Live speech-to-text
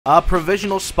A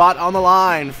provisional spot on the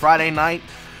line Friday night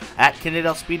at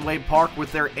Kennedale Speedway Park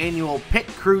with their annual Pit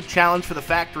Crew Challenge for the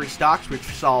factory stocks, which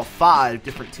saw 5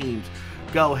 different teams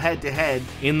go head-to-head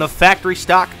in the factory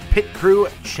stock Pit Crew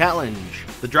Challenge.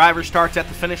 The driver starts at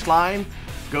the finish line,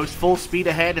 goes full speed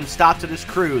ahead, and stops at his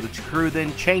crew. The crew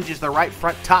then changes the right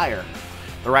front tire.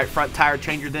 The right front tire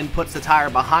changer then puts the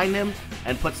tire behind him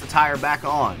and puts the tire back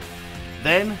on.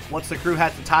 Then, once the crew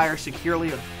has the tire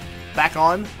securely back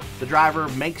on, the driver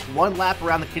makes one lap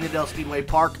around the Kennedale Speedway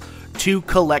Park to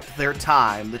collect their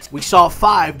time. We saw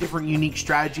 5 different unique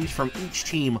strategies from each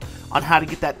team on how to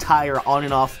get that tire on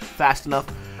and off fast enough,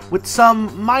 with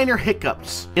some minor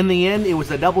hiccups. In the end, it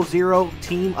was a 0-0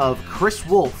 team of Chris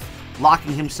Wolf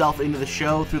locking himself into the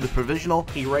show through the provisional.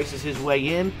 He races his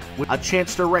way in with a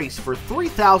chance to race for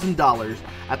 $3,000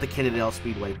 at the Kennedale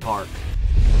Speedway Park.